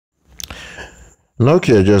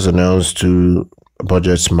Nokia just announced two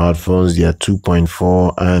budget smartphones. They are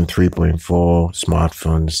 2.4 and 3.4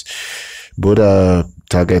 smartphones. Both are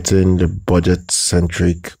targeting the budget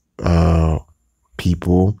centric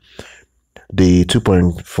people. The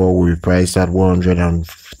 2.4 will be priced at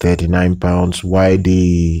 £139, while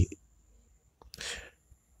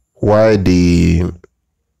the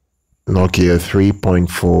Nokia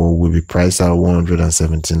 3.4 will be priced at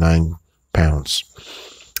 £179.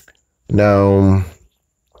 Now,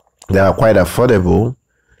 they are quite affordable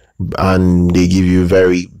and they give you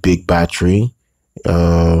very big battery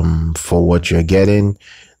for what you're getting.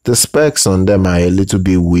 The specs on them are a little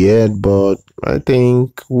bit weird, but I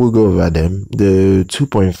think we'll go over them. The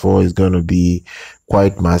 2.4 is going to be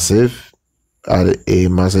quite massive at a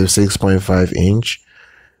massive 6.5 inch.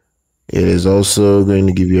 It is also going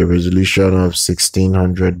to give you a resolution of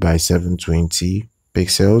 1600 by 720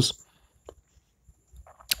 pixels.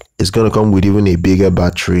 It's going to come with even a bigger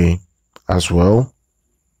battery as well,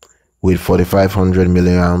 with 4500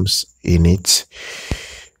 milliamps in it.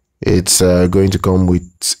 It's going to come with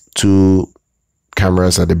two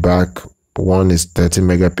cameras at the back. One is 30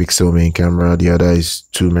 megapixel main camera, the other is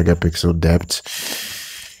 2 megapixel depth.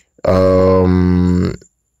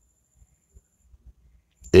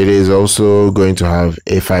 It is also going to have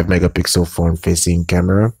a 5 megapixel front facing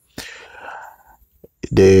camera.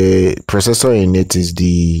 The processor in it is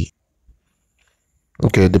the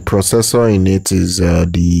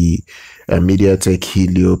MediaTek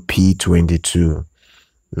Helio P22.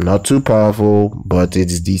 Not too powerful, but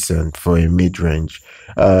it's decent for a mid-range.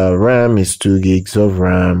 RAM is 2 gigs of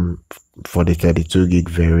RAM for the 32 gig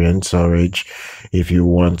variant. Storage, if you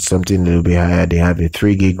want something a little bit higher, they have a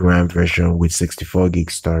 3 gig RAM version with 64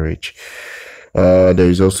 gig storage. There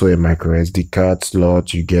is also a micro SD card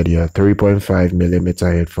slot. You get your 3.5 millimeter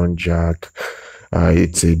headphone jack.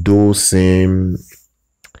 It's a dual SIM.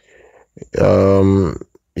 You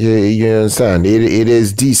understand, it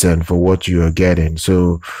is decent for what you are getting.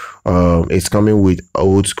 So it's coming with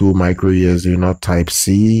old school micro USB, not type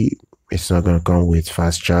C. It's not going to come with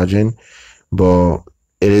fast charging, but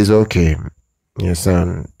it is okay. You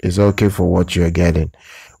understand, it's okay for what you are getting.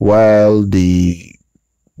 While the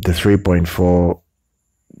 3.4,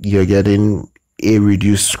 you're getting a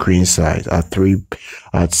reduced screen size at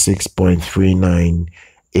 6.39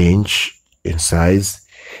 inch in size.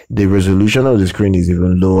 The resolution of the screen is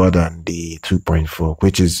even lower than the 2.4,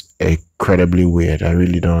 which is incredibly weird. I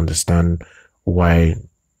really don't understand why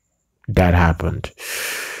that happened.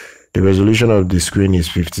 The resolution of the screen is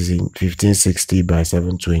 1560 by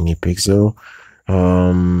 720 pixel.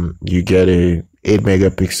 You get a 8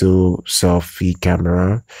 megapixel selfie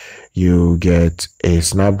camera. You get a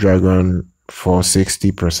Snapdragon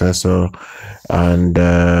 460 processor, and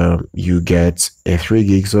you get a 3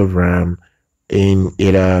 gigs of RAM in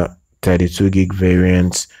either 32 gig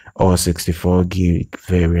variant or 64 gig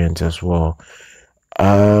variant as well.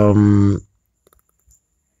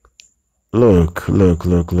 Look.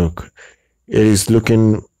 It is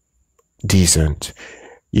looking decent.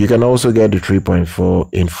 You can also get the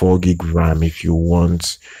 3.4 in 4 gig RAM if you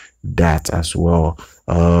want that as well.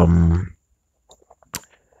 At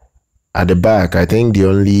the back, I think the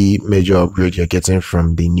only major upgrade you're getting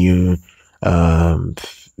from the new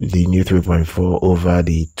 3.4 over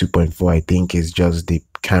the 2.4, I think, is just the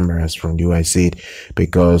cameras from the way I see it,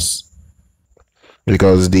 because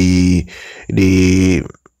the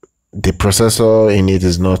processor in it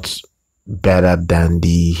is not better than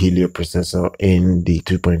the Helio processor in the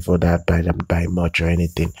 2.4 that by much or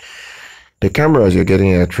anything. The cameras you're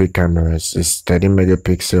getting are 3 cameras. It's 30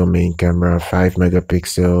 megapixel main camera, 5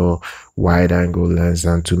 megapixel wide angle lens,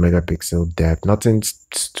 and 2 megapixel depth. Nothing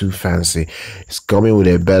too fancy. It's coming with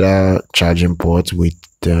a better charging port with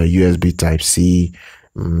the USB Type C.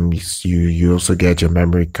 You also get your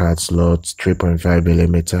memory card slots, 3.5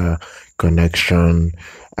 millimeter connection,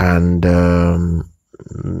 and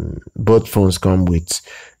both phones come with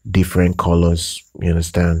different colors. You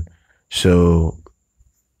understand? So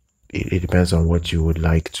it depends on what you would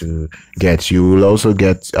like to get. You will also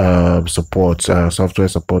get software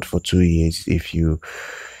support for 2 years if you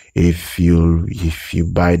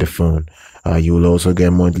buy the phone. You will also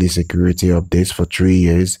get monthly security updates for 3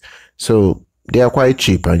 years. So they are quite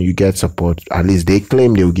cheap, and you get support. At least they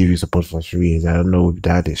claim they will give you support for 3 years. I don't know if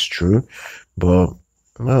that is true, but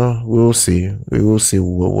we'll see. We will see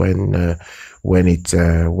when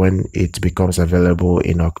it becomes available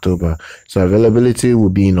in October. So availability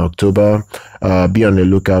will be in October. Be on the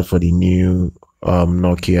lookout for the new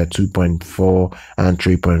Nokia 2.4 and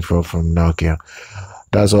 3.4 from Nokia.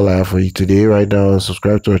 That's all I have for you today. Right now,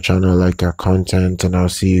 subscribe to our channel, like our content, and I'll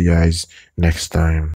see you guys next time.